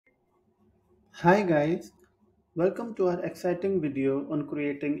Hi guys, welcome to our exciting video on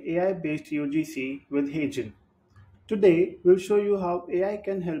creating AI-based UGC with HeyGen. Today, we'll show you how AI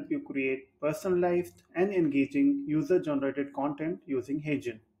can help you create personalized and engaging user-generated content using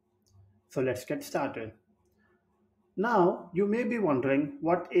HeyGen. So let's get started. Now, you may be wondering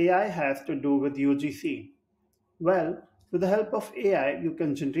what AI has to do with UGC. Well, with the help of AI, you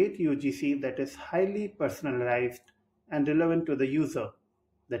can generate UGC that is highly personalized and relevant to the user.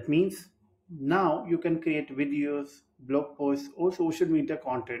 That means now you can create videos, blog posts, or social media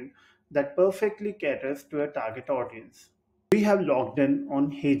content that perfectly caters to a target audience. We have logged in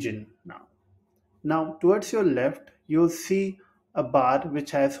on HeyGen now. Now, towards your left, you'll see a bar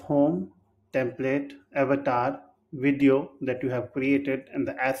which has home, template, avatar, video that you have created, and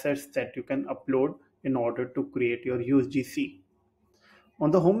the assets that you can upload in order to create your UGC.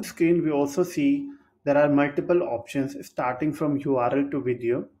 On the home screen, we also see there are multiple options starting from URL to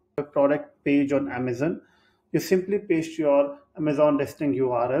video. A product page on Amazon, you simply paste your Amazon listing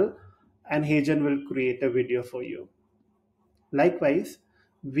URL and HeyGen will create a video for you. Likewise,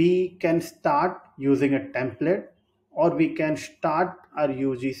 we can start using a template or we can start our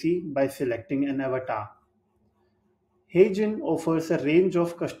UGC by selecting an avatar. HeyGen offers a range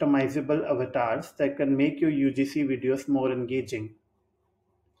of customizable avatars that can make your UGC videos more engaging.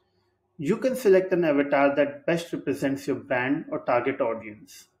 You can select an avatar that best represents your brand or target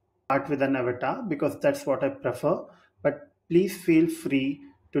audience. Start with an avatar because that's what I prefer, but please feel free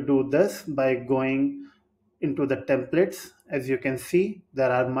to do this by going into the templates. As you can see, there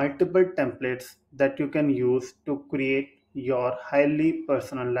are multiple templates that you can use to create your highly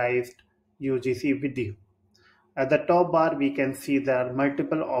personalized UGC video. At the top bar, we can see there are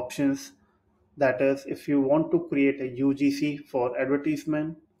multiple options. That is, if you want to create a UGC for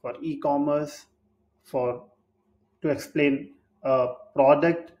advertisement, for e-commerce, for to explain a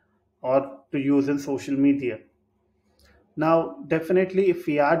product or to use in social media. Now, definitely if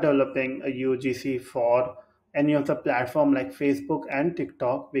we are developing a UGC for any of the platform like Facebook and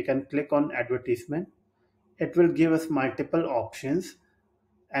TikTok, we can click on advertisement. It will give us multiple options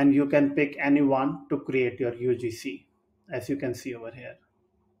and you can pick any one to create your UGC, as you can see over here.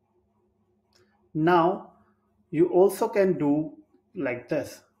 Now, you also can do like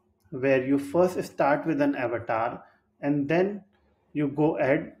this, where you first start with an avatar and then you go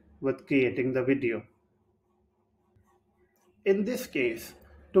ahead with creating the video. In this case,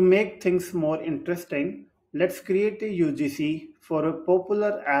 to make things more interesting, let's create a UGC for a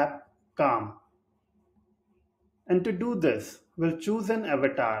popular app, Calm. And to do this, we'll choose an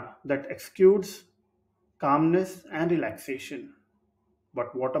avatar that exudes calmness and relaxation.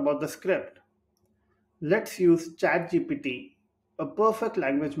 But what about the script? Let's use ChatGPT, a perfect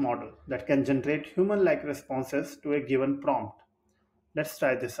language model that can generate human-like responses to a given prompt. Let's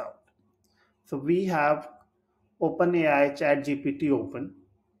try this out. So we have OpenAI ChatGPT open.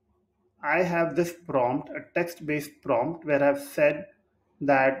 I have this prompt, a text-based prompt, where I've said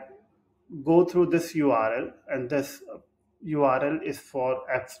that go through this URL, and this URL is for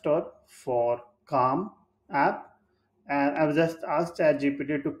App Store for Calm app. And I've just asked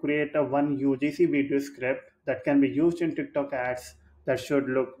ChatGPT to create a one UGC video script that can be used in TikTok ads that should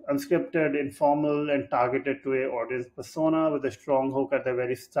look unscripted, informal, and targeted to a audience persona with a strong hook at the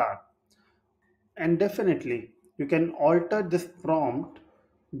very start. And definitely, you can alter this prompt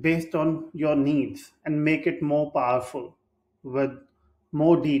based on your needs and make it more powerful with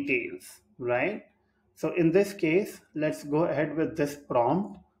more details, right? So in this case, let's go ahead with this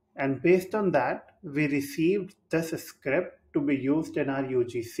prompt. And based on that, we received this script to be used in our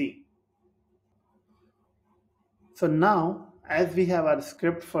UGC. So now, as we have our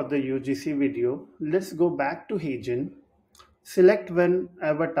script for the UGC video, let's go back to HeyGen. Select one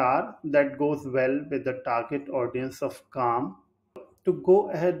avatar that goes well with the target audience of Calm. To go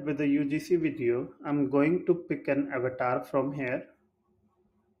ahead with the UGC video, I'm going to pick an avatar from here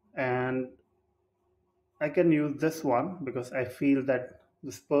and I can use this one because I feel that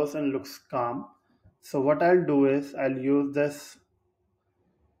this person looks calm. So what I'll do is I'll use this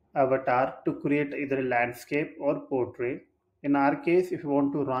avatar to create either a landscape or portrait. In our case, if you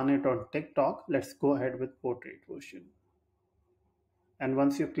want to run it on TikTok, let's go ahead with portrait version. And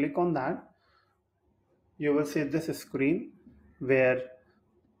once you click on that, you will see this screen where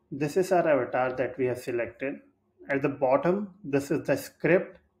this is our avatar that we have selected. At the bottom, this is the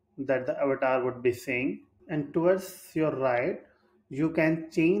script that the avatar would be saying. And towards your right, you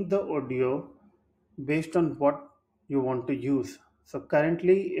can change the audio based on what you want to use. So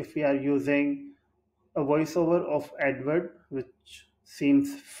currently, if we are using a voiceover of Edward, which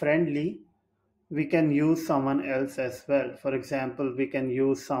seems friendly, we can use someone else as well. For example, we can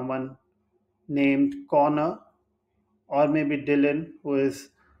use someone named Connor, or maybe Dylan,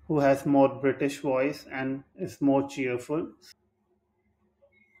 who has more British voice and is more cheerful.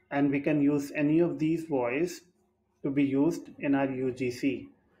 And we can use any of these voice to be used in our UGC.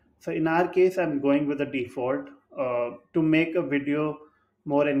 So in our case, I'm going with the default. To make a video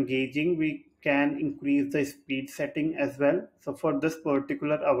more engaging, we can increase the speed setting as well. So for this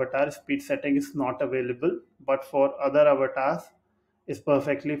particular avatar, speed setting is not available, but for other avatars, is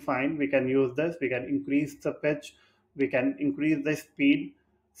perfectly fine. We can use this. We can increase the pitch. We can increase the speed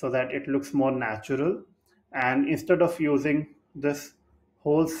so that it looks more natural. And instead of using this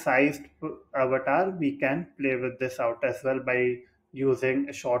whole sized avatar, we can play with this out as well by using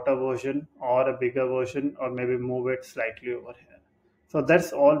a shorter version or a bigger version, or maybe move it slightly over here. So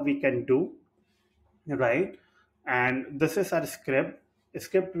that's all we can do, right? And this is our script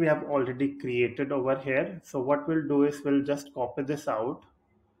we have already created over here. So what we'll do is we'll just copy this out.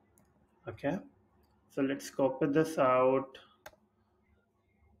 Okay, so let's copy this out.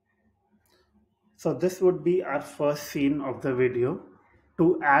 So this would be our first scene of the video.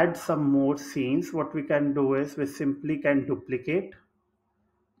 To add some more scenes, what we can do is we simply can duplicate,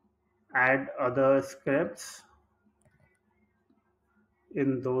 add other scripts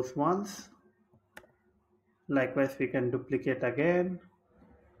in those ones. Likewise, we can duplicate again.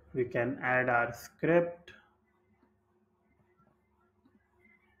 We can add our script,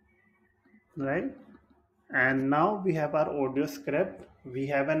 right? And now we have our audio script. We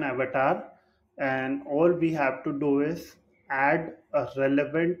have an avatar, and all we have to do is add a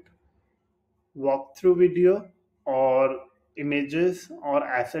relevant walkthrough video or images or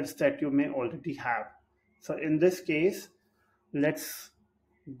assets that you may already have. So in this case, let's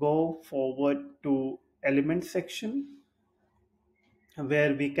go forward to element section,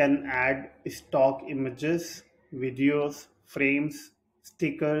 where we can add stock images, videos, frames,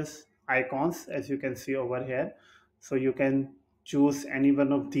 stickers, icons, as you can see over here. So you can choose any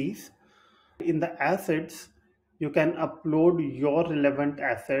one of these. In the assets, you can upload your relevant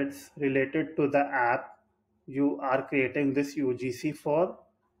assets related to the app you are creating this UGC for.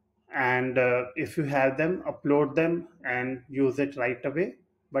 And if you have them, upload them and use it right away.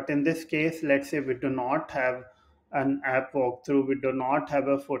 But in this case, let's say we do not have an app walkthrough, we do not have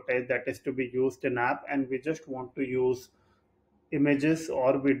a footage that is to be used in app, and we just want to use images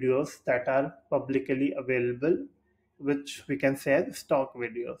or videos that are publicly available, which we can say as stock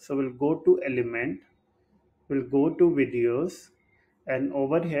video. So we'll go to element, we'll go to videos, and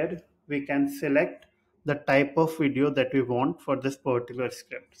over here we can select the type of video that we want for this particular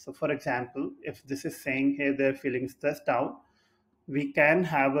script. So for example, if this is saying here they're feeling stressed out, we can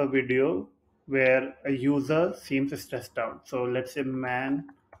have a video where a user seems stressed out. So let's say man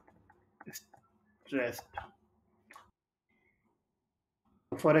stressed.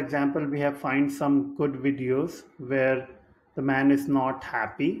 For example, we have find some good videos where the man is not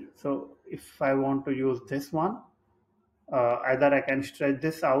happy. So if I want to use this one, either I can stretch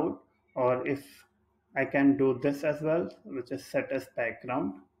this out, or if I can do this as well, which is set as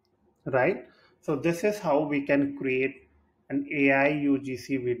background, right? So this is how we can create an AI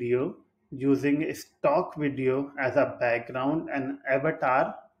UGC video using a stock video as a background and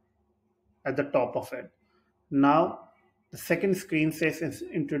avatar at the top of it. Now, the second screen says is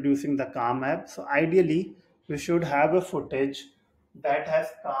introducing the Calm app. So ideally, we should have a footage that has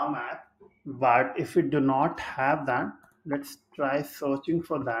Calm app. But if we do not have that, let's try searching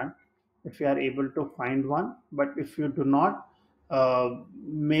for that if you are able to find one. But if you do not,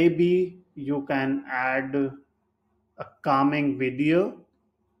 maybe you can add a calming video,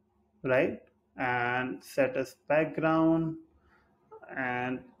 right? And set as background.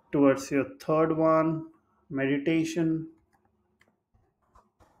 And towards your third one, meditation,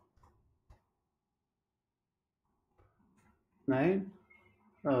 right?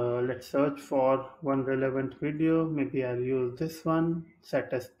 Let's search for one relevant video. Maybe I'll use this one,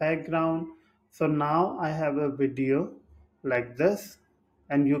 set as background. So now I have a video like this,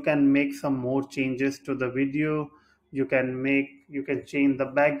 and you can make some more changes to the video. You can change the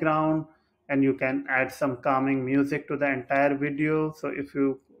background, and you can add some calming music to the entire video. So if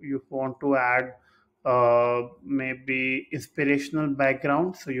you want to add maybe inspirational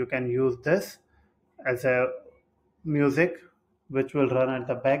background, so you can use this as a music which will run at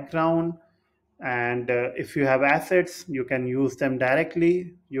the background. And if you have assets, you can use them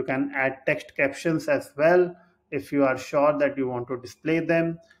directly. You can add text captions as well if you are sure that you want to display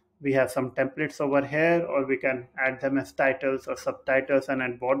them. We have some templates over here, or we can add them as titles or subtitles and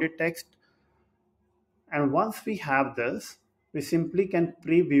add body text. And once we have this, we simply can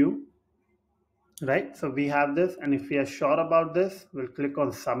preview, right? So we have this, and if we are sure about this, we'll click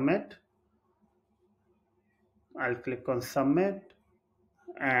on submit. I'll click on submit,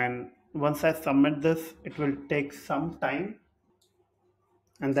 and once I submit this, it will take some time,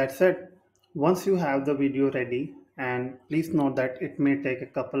 and that's it. Once you have the video ready, and please note that it may take a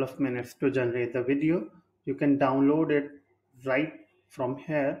couple of minutes to generate the video, you can download it right from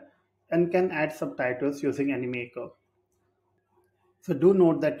here and can add subtitles using AnyMaker. So do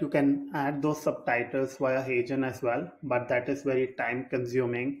note that you can add those subtitles via HeyGen as well, but that is very time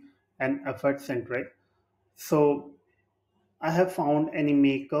consuming and effort centric. So I have found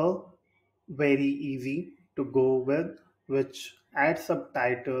AnyMaker very easy to go with, which adds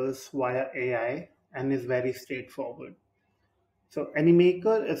subtitles via AI and is very straightforward. So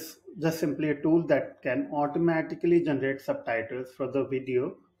AnyMaker is just simply a tool that can automatically generate subtitles for the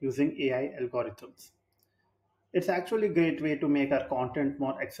video using AI algorithms. It's actually a great way to make our content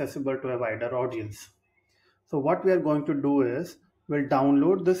more accessible to a wider audience. So what we are going to do is we'll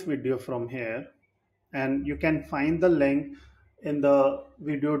download this video from here, and you can find the link in the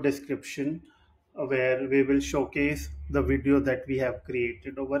video description where we will showcase the video that we have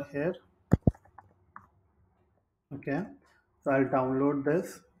created over here. Okay, so I'll download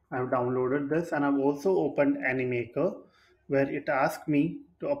this. I've downloaded this, and I've also opened AnyMaker where it asks me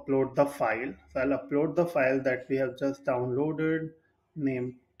to upload the file. So I'll upload the file that we have just downloaded,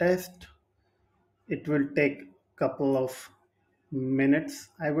 name test. It will take couple of minutes,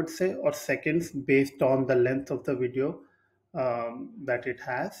 I would say, or seconds based on the length of the video that it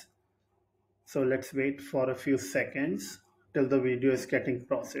has. So let's wait for a few seconds till the video is getting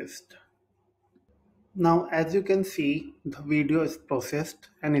processed. Now, as you can see, the video is processed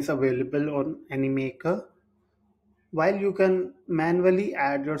and is available on AnyMaker. While you can manually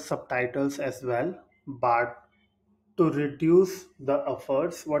add your subtitles as well, but to reduce the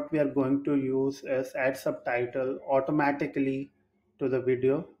efforts, what we are going to use is add subtitle automatically to the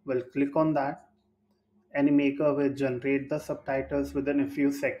video. We'll click on that. AnyMaker will generate the subtitles within a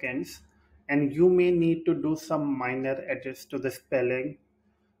few seconds, and you may need to do some minor edits to the spelling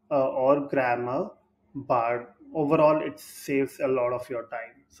or grammar, but overall it saves a lot of your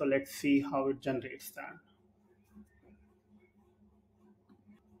time. So let's see how it generates that.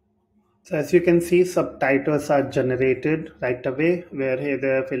 So as you can see, subtitles are generated right away where hey,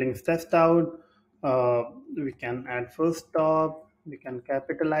 they're feeling stressed out. We can add full stop. We can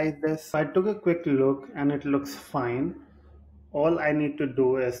capitalize this. So I took a quick look and it looks fine. All I need to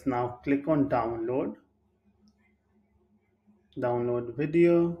do is now click on download. Download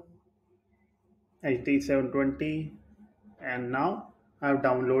video HD 720, and now I've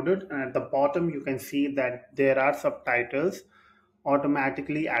downloaded, and at the bottom you can see that there are subtitles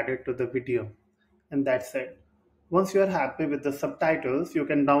automatically added to the video, and that's it. Once you are happy with the subtitles, you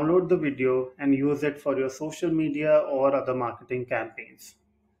can download the video and use it for your social media or other marketing campaigns.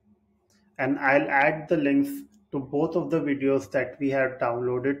 And I'll add the links to both of the videos that we have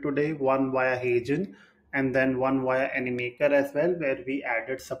downloaded today, one via HeyGen and then one via AnyMaker as well, where we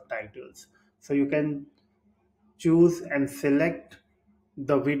added subtitles. So you can choose and select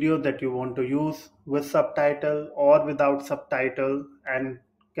the video that you want to use with subtitle or without subtitle, and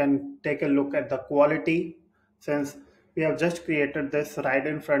can take a look at the quality, since we have just created this right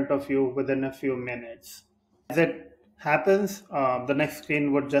in front of you within a few minutes. As it happens, the next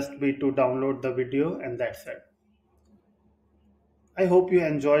screen would just be to download the video, and that's it. I hope you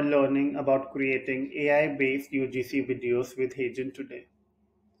enjoyed learning about creating AI-based UGC videos with HeyGen today,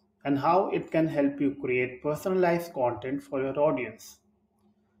 and how it can help you create personalized content for your audience.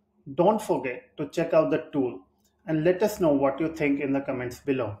 Don't forget to check out the tool and let us know what you think in the comments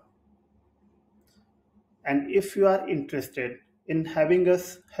below. And if you are interested in having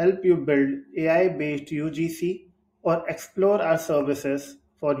us help you build AI-based UGC or explore our services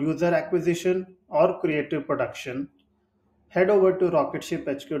for user acquisition or creative production, head over to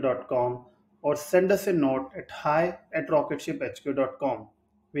rocketship.hq.com or send us a note at hi@rocketship.hq.com.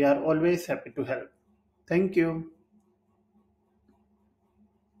 We are always happy to help. Thank you.